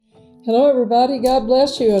Hello, everybody. God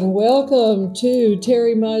bless you, and welcome to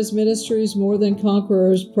Terry Mize Ministries More Than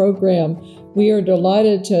Conquerors program. We are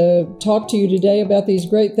delighted to talk to you today about these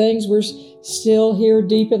great things. We're still here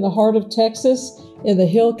deep in the heart of Texas, in the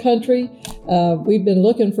hill country. We've been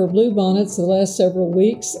looking for bluebonnets the last several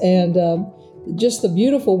weeks, and just the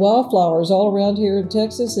beautiful wildflowers all around here in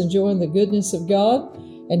Texas, enjoying the goodness of God.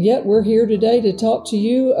 And yet we're here today to talk to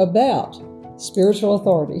you about spiritual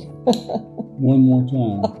authority. One more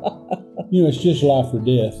time. It's just life or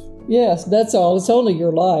death. Yes, that's all. It's only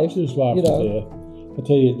your life. It's just life or death. I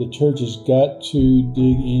tell you, the church has got to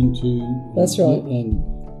dig into that's right. and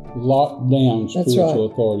lock down spiritual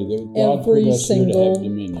authority. That God every single to have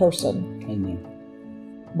dominion. Person. Amen.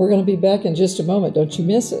 We're going to be back in just a moment. Don't you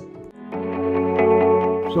miss it.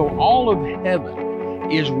 So all of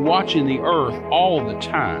heaven is watching the earth all the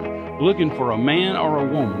time, looking for a man or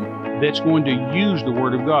a woman that's going to use the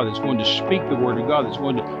Word of God, that's going to speak the Word of God, that's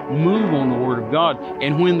going to move on the Word of God.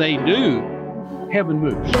 And when they do, heaven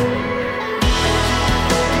moves.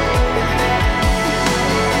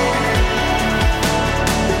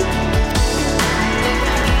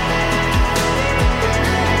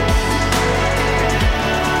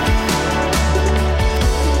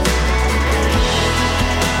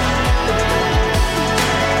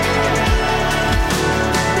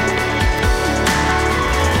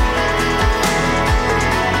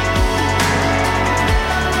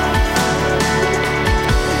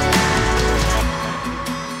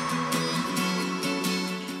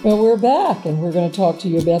 Well, we're back, and we're going to talk to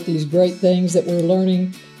you about these great things that we're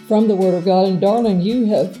learning from the Word of God. And darling, you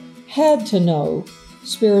have had to know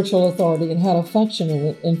spiritual authority and how to function in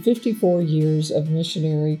it in 54 years of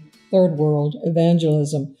missionary third world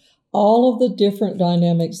evangelism. All of the different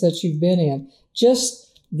dynamics that you've been in,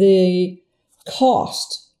 just the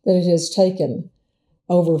cost that it has taken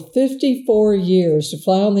over 54 years to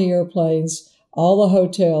fly on the airplanes, all the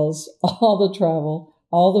hotels, all the travel,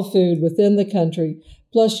 all the food within the country.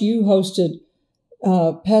 Plus, you hosted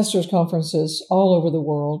pastors' conferences all over the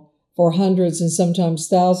world for hundreds and sometimes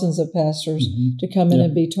thousands of pastors to come in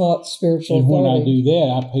and be taught spiritual authority. And when I do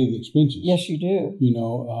that, I pay the expenses. Yes, you do.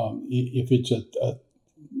 If it's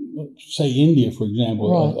say India, for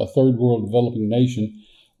example, right. a third world developing nation,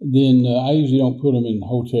 then I usually don't put them in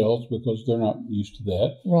hotels because they're not used to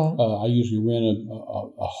that. Right. I usually rent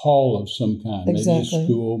a hall of some kind, exactly. Maybe a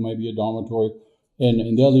school, maybe a dormitory. And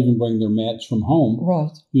they'll even bring their mats from home,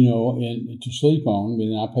 right? And to sleep on.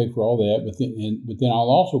 And I pay for all that, but then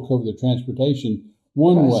I'll also cover the transportation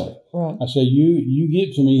one way. Right. I say you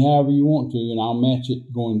get to me however you want to, and I'll match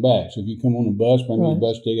it going back. So if you come on a bus, bring me a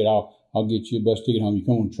bus ticket. I'll get you a bus ticket home. You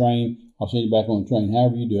come on a train, I'll send you back on the train.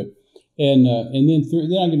 However you do it, and then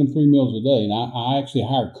I give them 3 meals a day, and I actually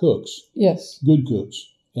hire cooks. Yes. Good cooks.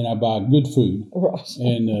 And I buy good food, right.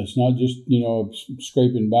 And it's not just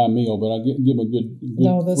scraping by meal, but I give them a good 3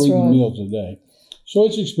 right. meals a day. So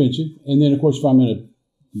it's expensive. And then of course, if I'm in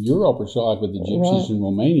Europe or so, like with the gypsies in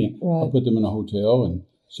Romania, I put them in a hotel, and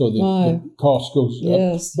so the cost goes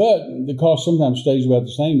up. But the cost sometimes stays about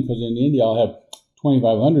the same because in India I'll have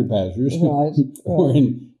 2,500 pastors, right. or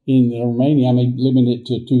in Romania I may limit it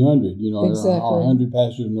to 200, exactly. or 100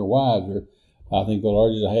 pastors and their wives, or I think the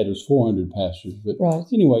largest I had was 400 pastors. But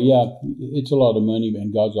anyway, it's a lot of money,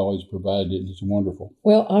 and God's always provided it, and it's wonderful.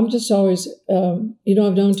 Well, I'm just always, I've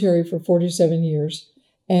known Terry for 47 years,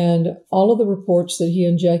 and all of the reports that he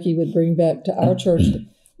and Jackie would bring back to our church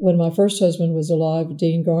when my first husband was alive,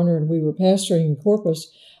 Dean Garner, and we were pastoring in Corpus,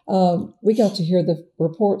 we got to hear the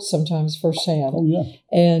reports sometimes firsthand. Oh, yeah.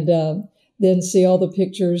 And then see all the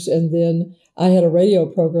pictures, and then I had a radio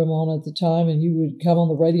program on at the time, and you would come on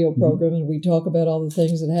the radio program and we'd talk about all the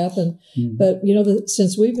things that happened. But,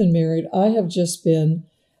 since we've been married, I have just been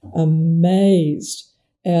amazed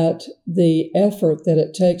at the effort that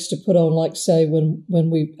it takes to put on, like, say, when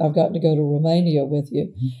I've gotten to go to Romania with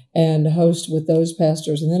you and host with those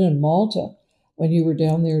pastors. And then in Malta, when you were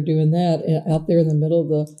down there doing that, out there in the middle of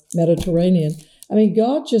the Mediterranean. I mean,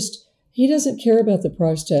 God He doesn't care about the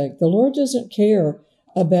price tag. The Lord doesn't care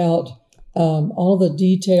about all the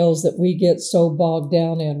details that we get so bogged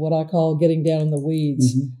down in, what I call getting down in the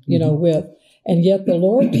weeds, with. And yet the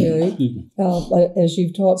Lord, Terry, as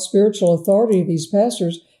you've taught spiritual authority to these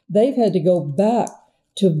pastors, they've had to go back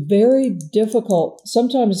to very difficult,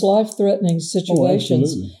 sometimes life-threatening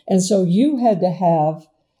situations. And so you had to have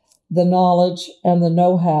the knowledge and the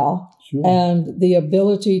know-how and the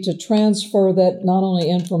ability to transfer that, not only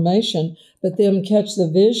information, but then catch the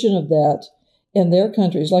vision of that in their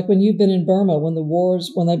countries, like when you've been in Burma, when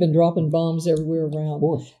they've been dropping bombs everywhere around. Of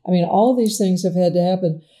course. I mean, all of these things have had to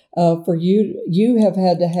happen for you. You have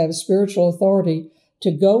had to have spiritual authority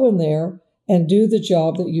to go in there and do the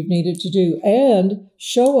job that you've needed to do and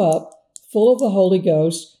show up full of the Holy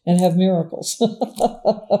Ghost and have miracles.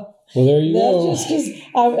 Well, there you go. That's just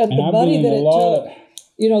and the money that it took.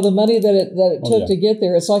 The money that it took to get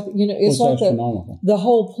there. It's like it's like the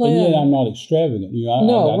whole plan. And yet I'm not extravagant. I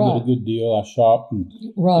get a good deal. I shop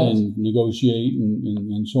and negotiate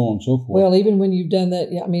and so on and so forth. Well, even when you've done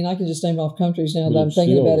that, I can just name off countries now that I'm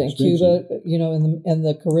thinking about in Cuba, in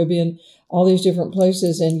the Caribbean, all these different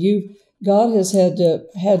places, and God has had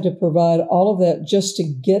to provide all of that just to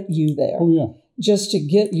get you there. Oh yeah, just to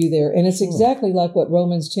get you there, and it's exactly like what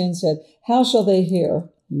Romans 10 said. How shall they hear?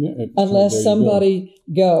 Unless somebody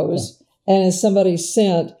goes, and as somebody's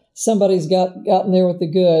sent, somebody's gotten there with the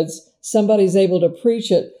goods, somebody's able to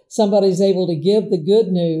preach it, somebody's able to give the good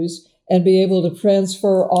news and be able to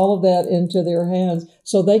transfer all of that into their hands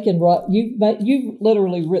so they can write. You've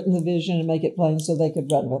literally written the vision and make it plain so they could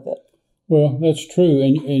run with it. Well, that's true.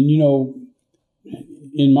 And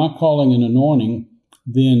in my calling and anointing,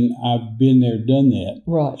 then I've been there, done that.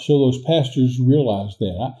 Right. So those pastors realize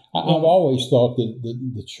that. I've always thought that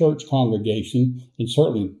the church congregation, and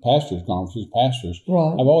certainly pastors' conferences,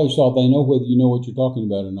 right. I've always thought they know whether you know what you're talking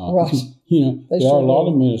about or not. Right. There are a lot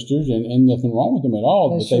of ministers, and nothing wrong with them at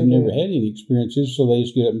all, but they've never had any experiences, so they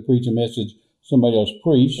just get up and preach a message somebody else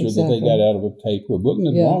preached or that they got out of a tape or a book.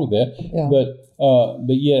 Nothing wrong with that. Yeah. But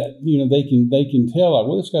yet, they can tell, like,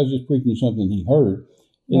 well, this guy's just preaching something he heard.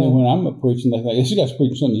 And then when I'm preaching, they think, this guy's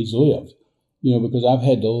preaching something he's lived. Because I've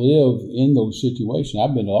had to live in those situations.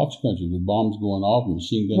 I've been to lots of countries with bombs going off and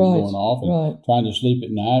machine guns going off and trying to sleep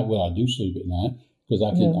at night. Well, I do sleep at night because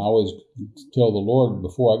I can always tell the Lord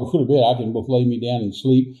before I go to bed, I can both lay me down and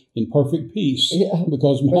sleep in perfect peace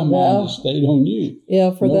because my mind has stayed on you.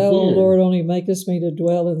 Yeah, for thou, O Lord, only makest me to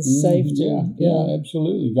dwell in safety. Yeah,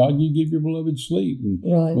 absolutely. God, you give your beloved sleep. And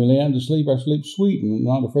we lay down to sleep, our sleep sweet, and we're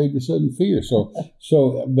not afraid for sudden fear. So,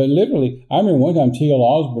 but literally, I remember one time T.L.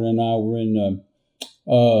 Osborne and I were in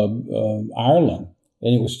Ireland.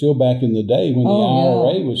 And it was still back in the day when the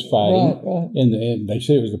IRA was fighting. Right. And they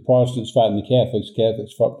said it was the Protestants fighting the Catholics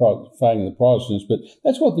fighting the Protestants. But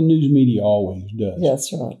that's what the news media always does. That's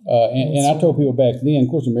right. And I told people back then, of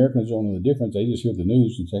course, Americans don't know the difference. They just hear the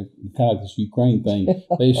news and say, kind of like this Ukraine thing.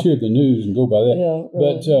 They just hear the news and go by that. Yeah,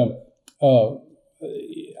 right. But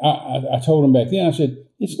I told them back then, I said,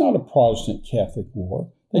 it's not a Protestant Catholic war.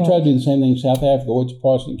 They try to do the same thing in South Africa. Oh, it's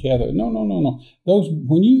Protestant Catholic. No. Those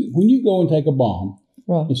when you go and take a bomb,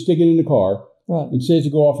 and stick it in the car, and says to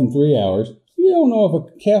go off in 3 hours. You don't know if a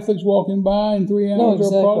Catholic's walking by in 3 hours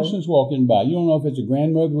or a Protestant's walking by. You don't know if it's a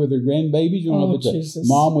grandmother with her grandbabies. You don't know if it's a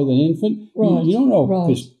mom with an infant. Right. You don't know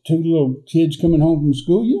if it's two little kids coming home from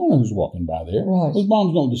school. You don't know who's walking by there. Right. Those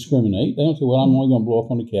moms don't discriminate. They don't say, well, I'm only going to blow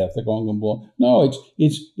up on a Catholic. I'm going to blow up. No,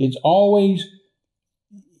 it's always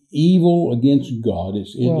evil against God.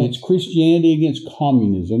 It's Christianity against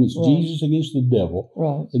communism. It's Jesus against the devil.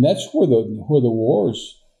 Right. And that's where the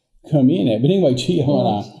wars come in at. But anyway, T.L. and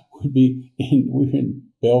I would be we were in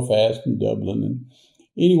Belfast and Dublin, and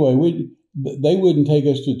anyway, they wouldn't take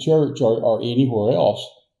us to church or anywhere else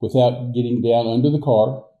without getting down under the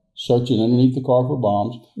car, searching underneath the car for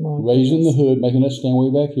bombs, raising the hood, making us stand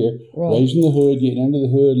way back here, raising the hood, getting under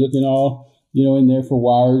the hood, looking all in there for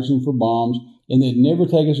wires and for bombs. And they'd never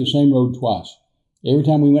take us the same road twice. Every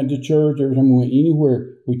time we went to church, every time we went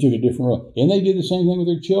anywhere, we took a different road. And they did the same thing with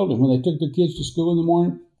their children. When they took their kids to school in the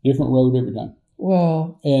morning, different road every time.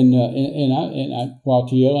 Wow. And I while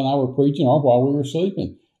T.L. and I were preaching or while we were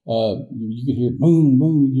sleeping, you could hear boom,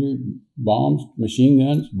 boom, you hear bombs, machine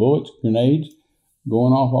guns, bullets, grenades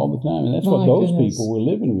going off all the time. And that's what those people were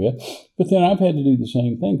living with. But then I've had to do the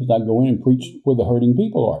same thing because I go in and preach where the hurting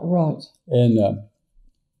people are. Right. And,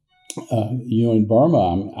 in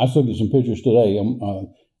Burma, I was looking at some pictures today,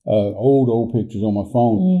 old pictures on my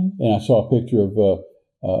phone, and I saw a picture of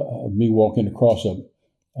me walking across a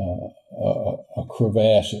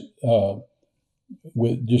crevasse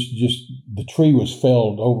with just the tree was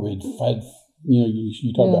felled over.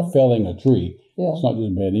 You talk about felling a tree. Yeah. It's not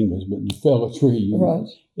just bad English, but you fell a tree, and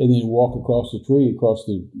then walk across the tree, across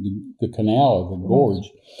the canal, the gorge,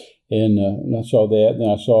 and I saw that. Then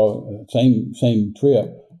I saw same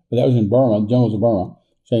trip. But that was in Burma, jungles of Burma.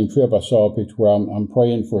 Same trip, I saw a picture where I'm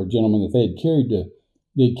praying for a gentleman that they had carried to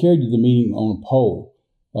the meeting on a pole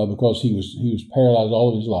because he was paralyzed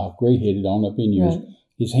all of his life, gray-headed on up in years. Right.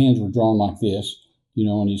 His hands were drawn like this,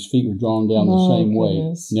 and his feet were drawn down the same way.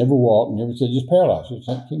 Never walked, never said, just paralyzed.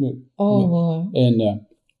 It's like, my.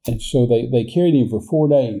 And so they carried him for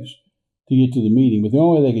 4 days to get to the meeting. But the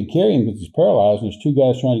only way they could carry him because he's paralyzed, and there's two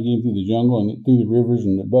guys trying to get him through the jungle and through the rivers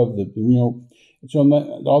and above the. So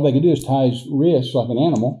all they could do is tie his wrists like an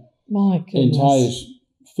animal. My goodness. And tie his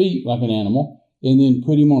feet like an animal, and then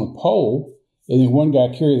put him on a pole. And then one guy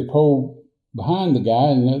carry the pole behind the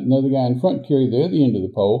guy, and another guy in front carry the other end of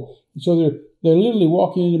the pole. And so they're literally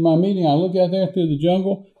walking into my meeting. I look out there through the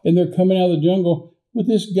jungle, and they're coming out of the jungle with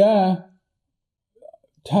this guy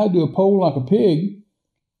tied to a pole like a pig,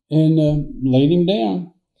 and laid him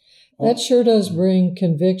down. That sure does bring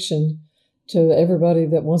conviction to everybody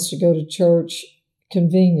that wants to go to church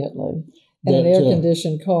conveniently in an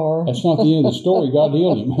air-conditioned car. That's not the end of the story. God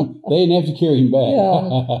healed him. They didn't have to carry him back.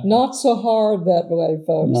 Yeah, not so hard that way,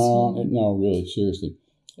 folks. No, really, seriously.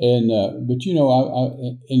 And but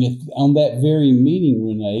on that very meeting,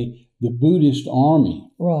 Renee, the Buddhist army,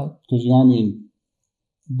 right? Because the army in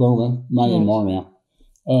Burma, Myanmar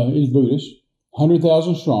now, is Buddhist,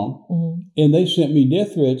 100,000 strong, and they sent me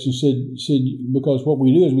death threats and said because what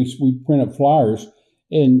we do is we print up flyers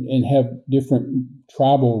and have different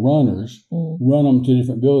tribal runners run them to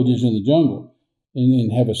different villages in the jungle, and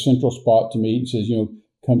then have a central spot to meet. And says,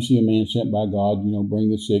 come see a man sent by God. Bring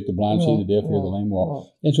the sick, the blind see, the deaf hear, the lame walk.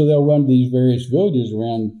 And so they'll run to these various villages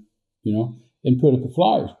around, and put up the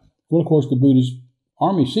flyers. Well, of course, the Buddhist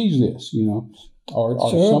army sees this, or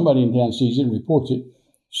somebody in town sees it and reports it.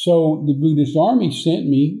 So the Buddhist army sent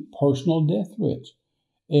me personal death threats.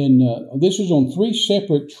 And this was on 3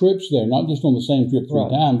 separate trips there, not just on the same trip 3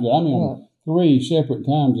 times, but I mean on 3 separate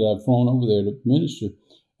times that I've flown over there to minister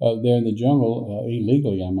there in the jungle,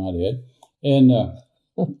 illegally, I might add. And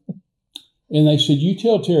and they said, you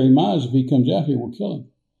tell Terry Mize if he comes out here, we'll kill him.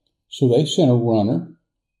 So they sent a runner,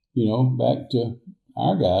 back to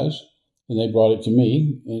our guys, and they brought it to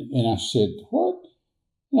me. And I said, what?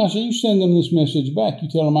 And I said, you send them this message back. You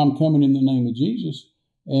tell them I'm coming in the name of Jesus,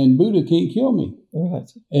 and Buddha can't kill me. Right.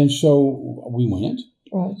 And so we went.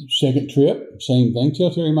 Right. Second trip, same thing.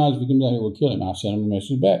 Tell Terry Mize if he comes out here, we'll kill him. I sent him a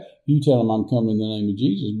message back. You tell him I'm coming in the name of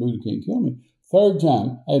Jesus. Buddha can't kill me. Third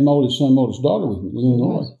time, I had my oldest son, my oldest daughter with me, Lynn and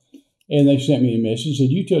Lori. And they sent me a message,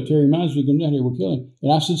 said, you tell Terry Mize if he comes out here, we'll kill him.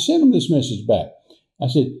 And I said, send him this message back. I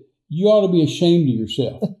said, you ought to be ashamed of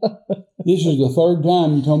yourself. This is the third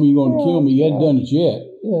time you told me you're going to kill me. You hadn't done it yet.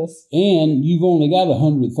 Yes. And you've only got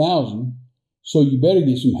 100,000, so you better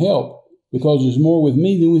get some help because there's more with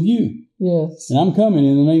me than with you. Yes. And I'm coming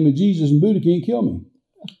in the name of Jesus, and Buddha can't kill me.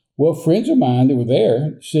 Well, friends of mine that were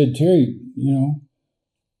there said, Terry,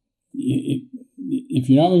 if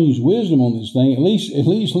you're not going to use wisdom on this thing, at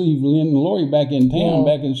least leave Lynn and Lori back in town,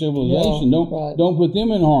 back in civilization. Don't put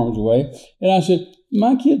them in harm's way. And I said,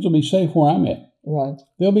 my kids will be safe where I'm at. Right.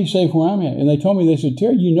 They'll be safe where I'm at. And they told me, they said,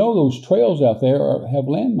 Terry, those trails out there have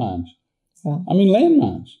landmines. Huh. I mean,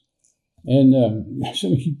 landmines. And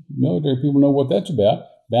some military people know what that's about.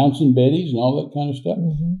 Bouncing Bettys and all that kind of stuff.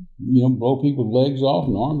 Mm-hmm. Blow people's legs off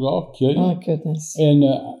and arms off, kill you. Oh, goodness. And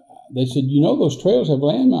they said, those trails have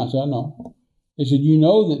landmines. I know. They said,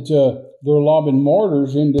 that they're lobbing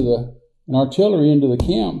mortars and artillery into the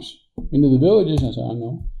camps, into the villages. I said, I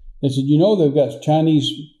know. They said, they've got Chinese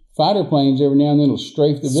fighter planes every now and then will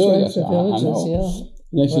strafe the village. I said, I know. Yeah.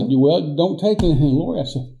 And they said, well, don't take Lynn and Lori. I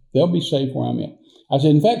said, they'll be safe where I'm at. I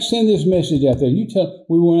said, in fact, send this message out there. We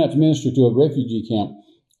went out to minister to a refugee camp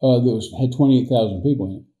that had 28,000 people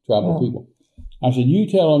in it, tribal people. I said, you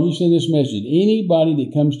tell them, you send this message. Anybody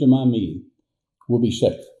that comes to my meeting will be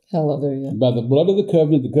safe. Hallelujah. By the blood of the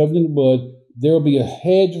covenant of blood, there will be a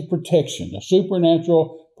hedge of protection, a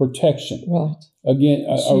supernatural protection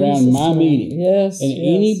around my meeting. Yes. And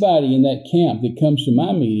anybody in that camp that comes to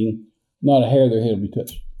my meeting, not a hair of their head will be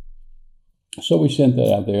touched. So we sent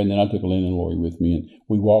that out there, and then I took Lynn and Lori with me, and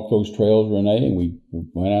we walked those trails, Renee, and we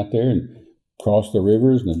went out there and crossed the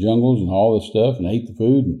rivers and the jungles and all this stuff and ate the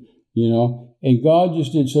food, and God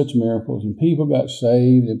just did such miracles, and people got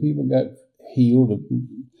saved, and people got healed,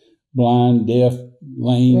 blind, deaf,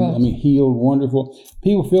 lame, healed, wonderful.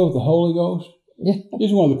 People filled with the Holy Ghost. Yeah. This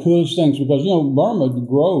is one of the coolest things because, Burma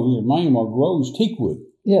grows, or Myanmar grows teak wood.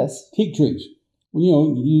 Yes. Teak trees.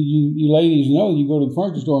 Well, you ladies know you go to the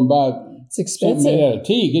furniture store and buy something made out of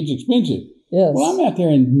teak. It's expensive. Yes. Well, I'm out there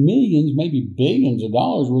in millions, maybe billions of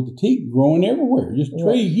dollars worth of teak growing everywhere. Just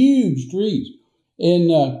trees, huge trees.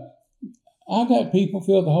 And I got people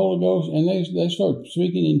filled with the Holy Ghost, and they start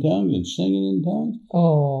speaking in tongues and singing in tongues.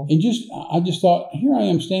 Oh. And I just thought, here I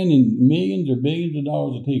am standing millions or billions of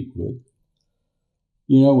dollars of teak wood,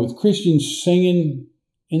 with Christians singing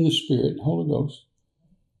in the Spirit, Holy Ghost.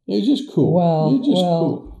 It was just cool. Wow. It was just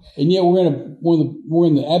cool. And yet we're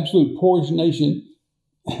in the absolute poorest nation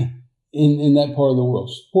in that part of the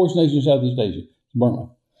world. Poorest nation in Southeast Asia, Burma.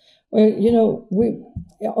 Well, we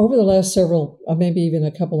over the last several, maybe even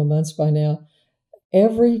a couple of months by now,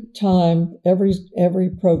 every time, every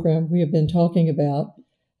program, we have been talking about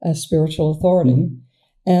spiritual authority. Mm-hmm.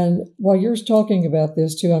 And while you're talking about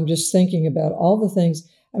this too, I'm just thinking about all the things.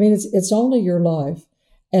 I mean, it's only your life,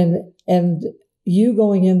 and you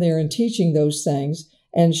going in there and teaching those things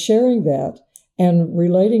and sharing that and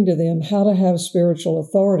relating to them how to have spiritual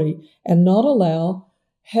authority and not allow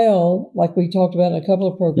hell, like we talked about in a couple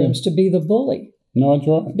of programs, to be the bully. No, that's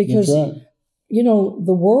right. Because that's right.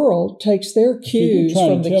 The world takes their cues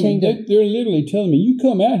from the kingdom. They're literally telling me, "You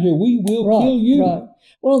come out here, we will kill you." Right.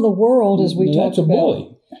 Well, in the world, as we talked about,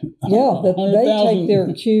 bully. That they take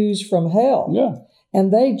their cues from hell. Yeah.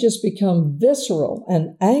 And they just become visceral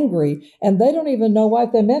and angry, and they don't even know why.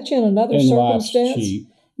 If they met you in another circumstance, life's cheap.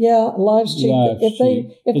 Yeah, life's cheap. If they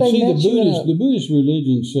met you the Buddhist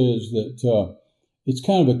religion says that it's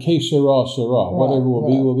kind of a que sera, sera. Whatever will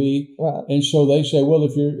be, will be. Right. And so they say, well,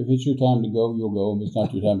 if it's your time to go, you'll go. If it's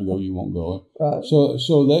not your time to go, you won't go. Right. So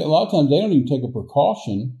a lot of times they don't even take a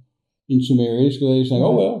precaution in some areas because they say,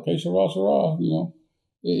 oh well, que sera, sera.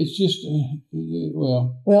 It's just,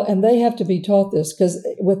 Well, and they have to be taught this, because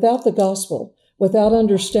without the gospel, without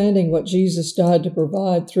understanding what Jesus died to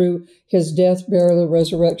provide through his death, burial, and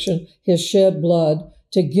resurrection, his shed blood,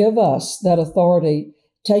 to give us that authority,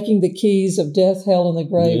 taking the keys of death, hell, and the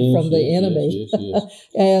grave from the enemy,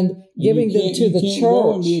 and giving them to the church. You can't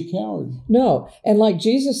go and be a coward. No. And like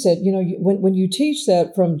Jesus said, when you teach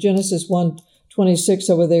that from Genesis 1:26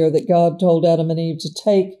 over there, that God told Adam and Eve to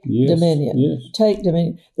take dominion, take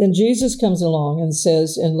dominion. Then Jesus comes along and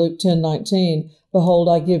says in Luke 10:19, behold,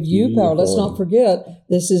 I give you power. Let's not forget,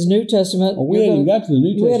 this is New Testament. We hadn't even got to the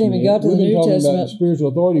New Testament. We hadn't even got to the New Testament. We've been talking about spiritual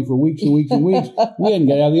authority for weeks and weeks and weeks. We hadn't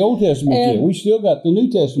got out of the Old Testament yet. We still got the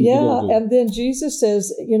New Testament to go through. And then Jesus says,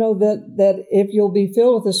 that if you'll be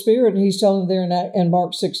filled with the Spirit, and he's telling them there in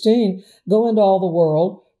Mark 16, go into all the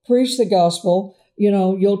world, preach the gospel.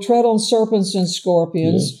 You'll tread on serpents and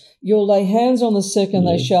scorpions. Yes. You'll lay hands on the sick and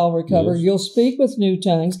they shall recover. Yes. You'll speak with new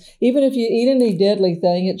tongues. Even if you eat any deadly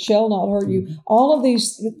thing, it shall not hurt you. All of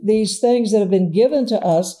these things that have been given to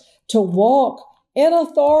us to walk in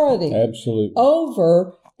authority. Absolutely.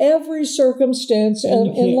 Over every circumstance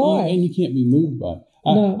in life. And you can't be moved by it.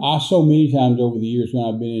 I so many times over the years when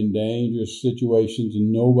I've been in dangerous situations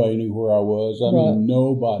and nobody knew where I was. I mean,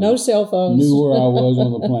 nobody. No cell phones. Knew where I was on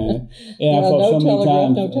the planet. And I thought so many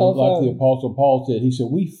times, like the Apostle Paul said, he said,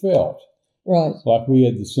 we felt like we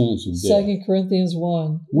had the sentence of death. 2 Corinthians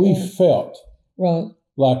 1. We felt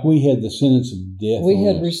like we had the sentence of death. We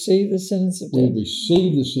had received the sentence of death. We had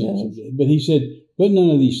received the sentence of death. But he said, but none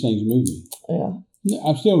of these things move me. Yeah.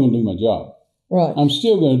 I'm still going to do my job. Right. I'm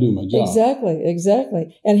still going to do my job.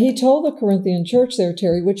 Exactly. And he told the Corinthian church there,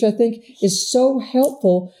 Terry, which I think is so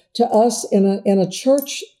helpful to us in a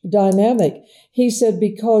church dynamic. He said,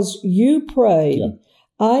 because you prayed,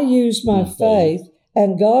 I used my faith,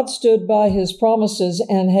 and God stood by his promises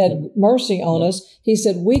and had mercy on us. He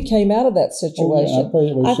said, we came out of that situation.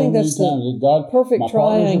 I think that's the perfect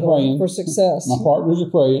triangle for success. My partners are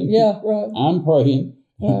praying. Yeah, right. I'm praying.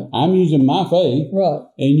 Right. I'm using my faith. Right.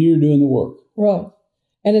 And you're doing the work. Right.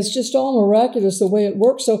 And it's just all miraculous the way it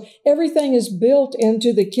works. So everything is built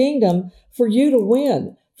into the kingdom for you to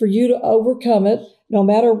win, for you to overcome it, no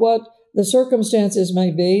matter what the circumstances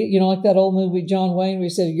may be. Like that old movie, John Wayne, we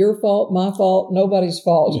said, your fault, my fault, nobody's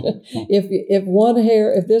fault. If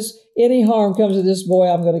any harm comes to this boy,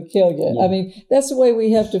 I'm going to kill you. Yeah. I mean, that's the way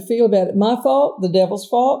we have to feel about it. My fault, the devil's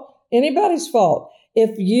fault, anybody's fault.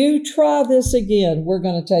 If you try this again, we're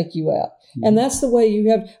going to take you out. Mm-hmm. And that's the way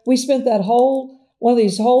we spent one of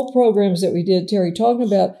these whole programs that we did, Terry, talking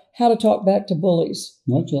about how to talk back to bullies.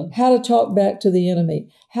 That's right. How to talk back to the enemy.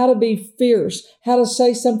 How to be fierce. How to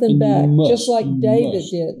say something back, just like David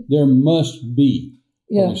did. There must be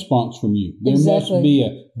a response from you. There must be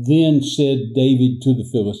a then said David to the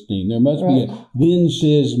Philistine. There must be a then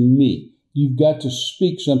says me. You've got to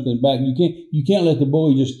speak something back. You can't let the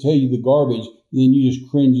bully just tell you the garbage, then you just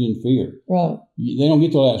cringe in fear. Right. They don't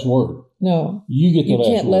get the last word. No. You get the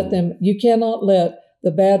last word. You cannot let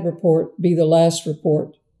the bad report be the last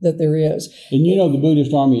report that there is. And the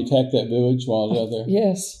Buddhist army attacked that village while I was out there?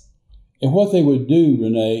 Yes. And what they would do,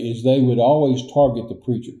 Renee, is they would always target the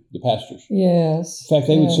preacher, the pastors. Yes. In fact,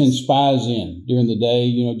 they would send spies in during the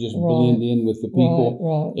day, just blend in with the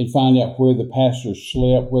people and find out where the pastors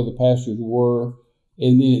slept, where the pastors were.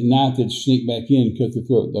 And then at night, they'd sneak back in and cut the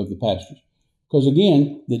throat of the pastors. Because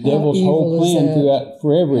again, the devil's whole plan throughout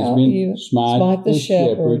forever has been smite the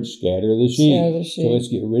shepherd, scatter the sheep. So let's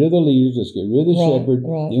get rid of the leaders, let's get rid of the shepherd,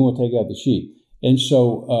 then we'll take out the sheep. And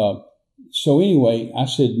so anyway, I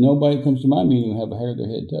said, nobody comes to my meeting will have a hair of their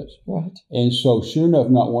head touched. Right. And so sure enough,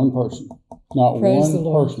 not one person. Not Praise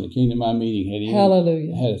one person that came to my meeting had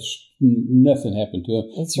Hallelujah. nothing happened to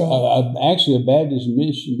him. That's right. Actually, a Baptist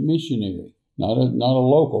missionary, not a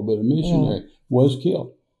local, but a missionary, was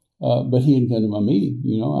killed. But he hadn't come to my meeting.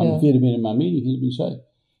 If he had been in my meeting, he'd have been saved.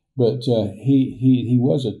 But he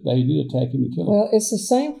wasn't. They did attack him and kill him. Well, it's the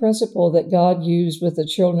same principle that God used with the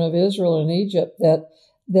children of Israel in Egypt, that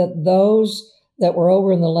those that were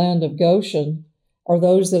over in the land of Goshen, or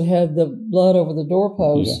those that had the blood over the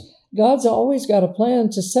doorposts, God's always got a plan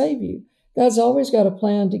to save you. God's always got a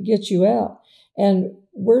plan to get you out. And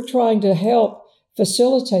we're trying to help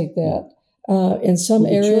facilitate that in some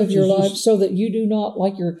area of your life so that you do not,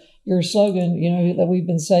 like your slogan, that we've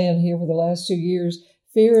been saying here for the last 2 years,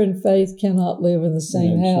 fear and faith cannot live in the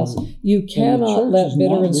same house. You cannot let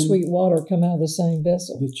bitter and sweet water come out of the same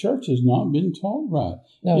vessel. The church has not been taught right.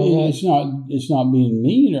 No, It's not being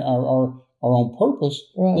mean or on purpose.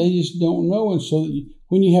 Right. They just don't know. And so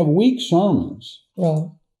when you have weak sermons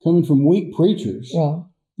coming from weak preachers, then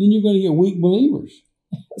you're going to get weak believers.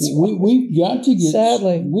 We've got to get tough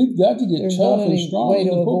and strong. Way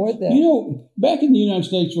to avoid that. Back in the United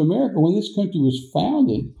States of America, when this country was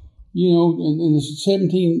founded, in the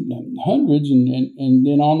 1700s and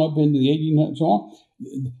then on up into the 1800s and so on,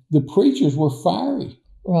 the preachers were fiery.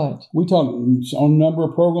 Right. We talked on a number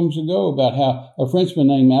of programs ago about how a Frenchman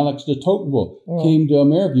named Alex de Tocqueville came to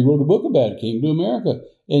America. He wrote a book about it, came to America,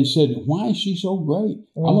 and said, why is she so great?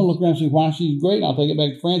 Right. I'm going to look around and see why she's great, and I'll take it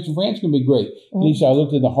back to France, and France can be great. Right. And he said, I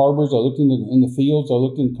looked in the harbors, I looked in the fields, I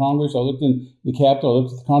looked in Congress, I looked in the Capitol, I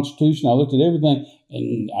looked at the Constitution, I looked at everything,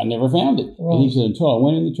 and I never found it. Right. And he said, until I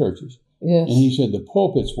went in the churches. Yes. And he said, the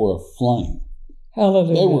pulpits were aflame.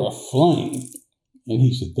 Hallelujah. They were aflame. And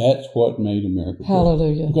he said, that's what made America great.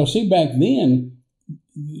 Hallelujah. Because, see, back then,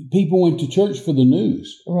 people went to church for the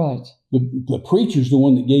news. Right. The preacher's the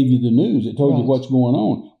one that gave you the news. It told you what's going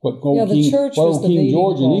on, what King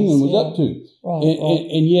George in England was up to. Right,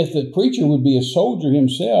 and yet the preacher would be a soldier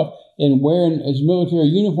himself and wearing his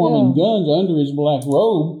military uniform and guns under his black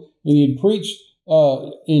robe, and he'd preach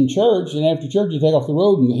in church, and after church he'd take off the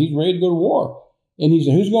robe, and he's ready to go to war. And he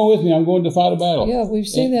said, who's going with me? I'm going to fight a battle. Yeah, we've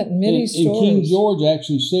seen that in many stories. And King George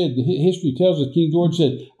actually said, history tells us, King George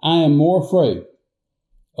said, I am more afraid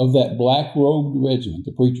of that black-robed regiment,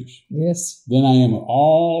 the preachers, than I am of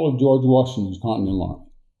all of George Washington's Continental Army.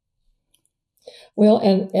 Well,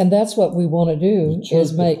 and that's what we want to do,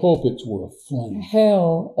 is make the pulpits were aflame.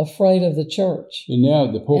 Hell afraid of the church. And now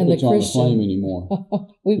the pulpits aren't aflame anymore.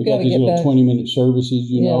 We've got to these get little back. 20-minute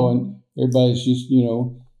services, and everybody's just,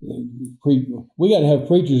 we got to have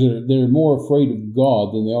preachers that are more afraid of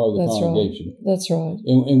God than they are of the congregation. Right. That's right.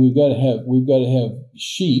 And we've got to have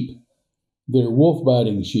sheep that are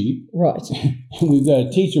wolf-biting sheep. Right. And we've got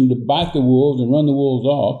to teach them to bite the wolves and run the wolves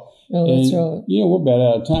off. Oh, that's right. We're about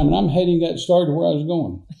out of time, and I'm heading that started where I was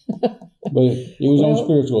going. But it was on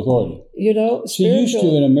spiritual authority. Used to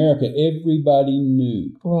in America, everybody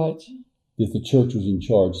knew that the church was in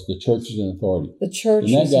charge. The church is in authority. The church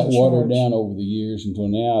is in charge. And that got watered down over the years until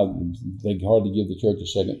now they hardly give the church a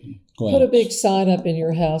second glance. Put a big sign up in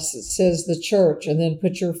your house that says the church, and then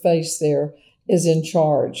put your face there, is in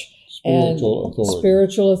charge.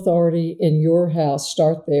 Spiritual authority in your house.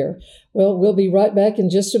 Start there. Well, we'll be right back in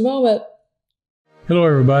just a moment. Hello,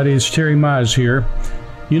 everybody. It's Terry Mize here.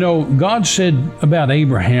 God said about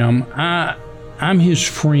Abraham, I'm his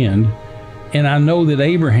friend, and I know that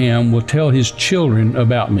Abraham will tell his children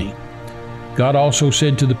about me. God also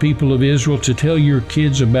said to the people of Israel to tell your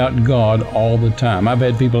kids about God all the time. I've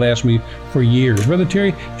had people ask me for years, Brother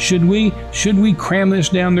Terry, should we cram this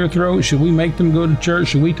down their throat? Should we make them go to church?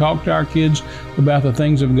 Should we talk to our kids about the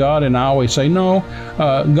things of God? And I always say, no.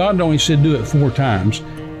 God only said do it 4 times.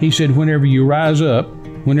 He said, whenever you rise up,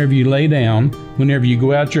 whenever you lay down, whenever you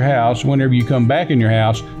go out your house, whenever you come back in your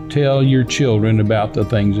house, tell your children about the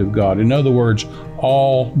things of God. In other words,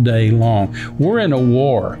 all day long. We're in a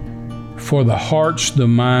war for the hearts, the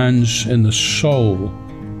minds, and the soul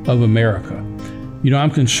of America.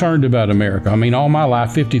 I'm concerned about America. I mean, all my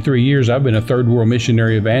life, 53 years, I've been a third world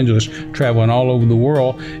missionary evangelist, traveling all over the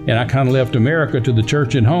world, and I kind of left America to the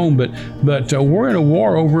church at home, but we're in a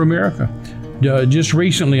war over America. Just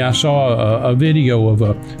recently, I saw a video of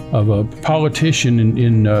a politician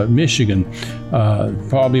in Michigan.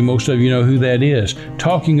 Probably most of you know who that is,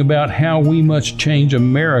 talking about how we must change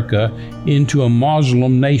America into a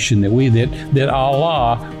Muslim nation. That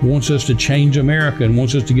Allah wants us to change America and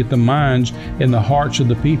wants us to get the minds and the hearts of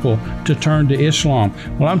the people to turn to Islam.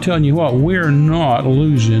 Well, I'm telling you what, we're not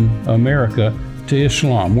losing America to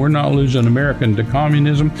Islam. We're not losing America to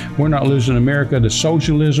communism. We're not losing America to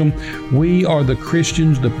socialism. We are the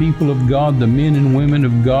Christians, the people of God, the men and women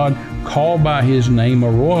of God, called by His name, a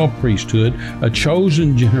royal priesthood, a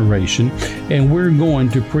chosen generation, and we're going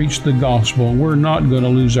to preach the gospel. We're not going to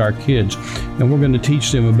lose our kids, and we're going to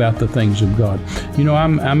teach them about the things of God. You know,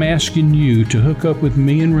 I'm asking you to hook up with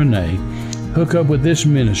me and Renee, hook up with this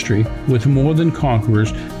ministry, with More Than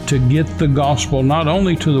Conquerors, to get the gospel not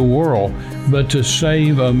only to the world, but to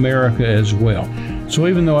save America as well. So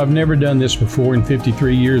even though I've never done this before in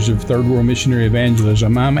 53 years of Third World Missionary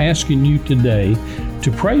Evangelism, I'm asking you today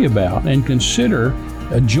to pray about and consider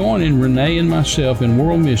joining Renee and myself in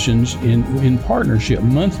World Missions in partnership,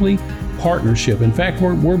 monthly partnership. In fact,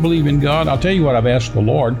 we're believing God. I'll tell you what I've asked the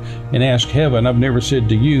Lord and asked heaven. I've never said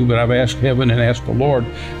to you, but I've asked heaven and asked the Lord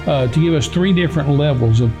to give us 3 different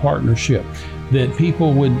levels of partnership, that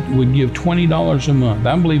people would give $20 a month.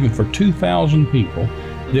 I'm believing for 2,000 people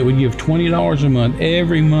that would give $20 a month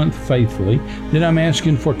every month faithfully. Then I'm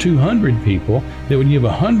asking for 200 people that would give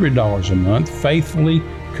 $100 a month faithfully,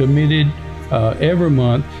 committed every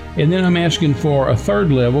month. And then I'm asking for a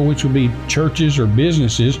third level, which would be churches or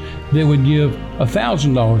businesses that would give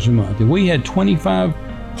 $1,000 a month. If we had 25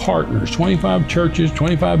 partners, 25 churches,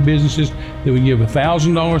 25 businesses that would give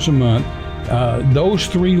 $1,000 a month, those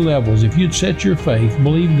 3 levels, if you'd set your faith,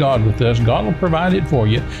 believe God with us, God will provide it for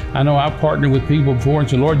you. I know I've partnered with people before and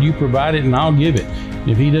said, Lord, you provide it and I'll give it.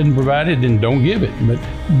 If He doesn't provide it, then don't give it.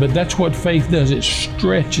 But that's what faith does. It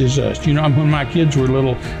stretches us. You know, when my kids were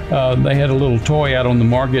little, they had a little toy out on the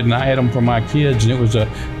market, and I had them for my kids, and it was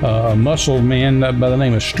a muscle man by the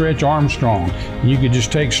name of Stretch Armstrong. You could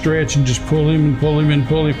just take Stretch and just pull him and pull him and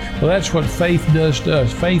pull him. Well, that's what faith does to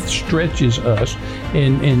us. Faith stretches us,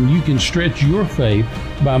 and you can stretch your faith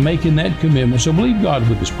by making that commitment. So believe God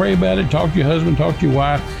with us. Pray about it. Talk to your husband. Talk to your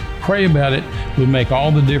wife. Pray about it. Would make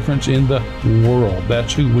all the difference in the world.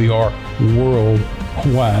 That's who we are,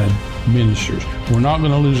 worldwide ministers. We're not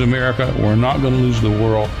going to lose America. We're not going to lose the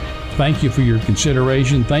world. Thank you for your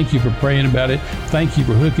consideration. Thank you for praying about it. Thank you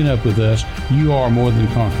for hooking up with us. You are more than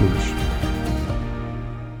conquerors.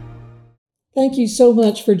 Thank you so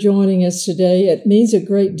much for joining us today. It means a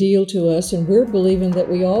great deal to us, and we're believing that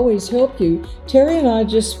we always help you. Terry and I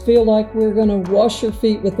just feel like we're going to wash your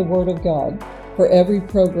feet with the Word of God for every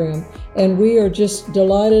program. And we are just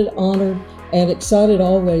delighted, honored, and excited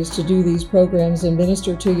always to do these programs and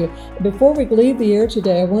minister to you. Before we leave the air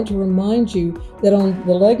today, I want to remind you that on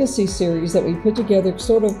the Legacy series that we put together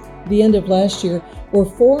sort of the end of last year were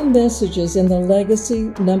 4 messages in the Legacy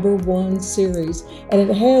 #1 series. And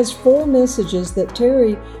it has 4 messages that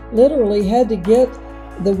Terry literally had to get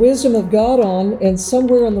the wisdom of God on and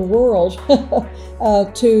somewhere in the world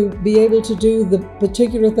to be able to do the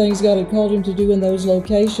particular things God had called him to do in those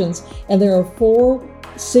locations. And there are 4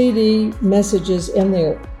 CD messages in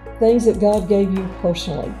there, things that God gave you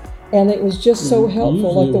personally. And it was just so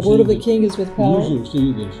helpful, like the Word of the King is with power. Usually it was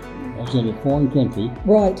either, as in a foreign country,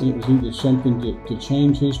 right. It was either something to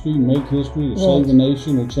change history, make history, to save a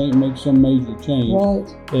nation, or make some major change.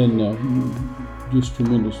 Right. And just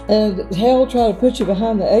tremendous. And hell try to put you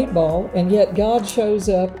behind the 8 ball, and yet God shows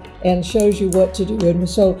up and shows you what to do. And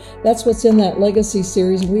so that's what's in that Legacy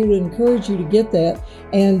series, and we would encourage you to get that.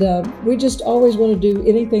 And we just always want to do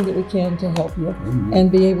anything that we can to help you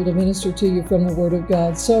and be able to minister to you from the Word of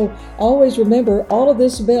God. So always remember, all of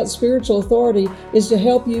this about spiritual authority is to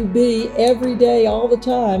help you be every day, all the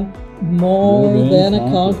time, more than a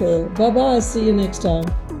conqueror. Bye-bye. See you next time.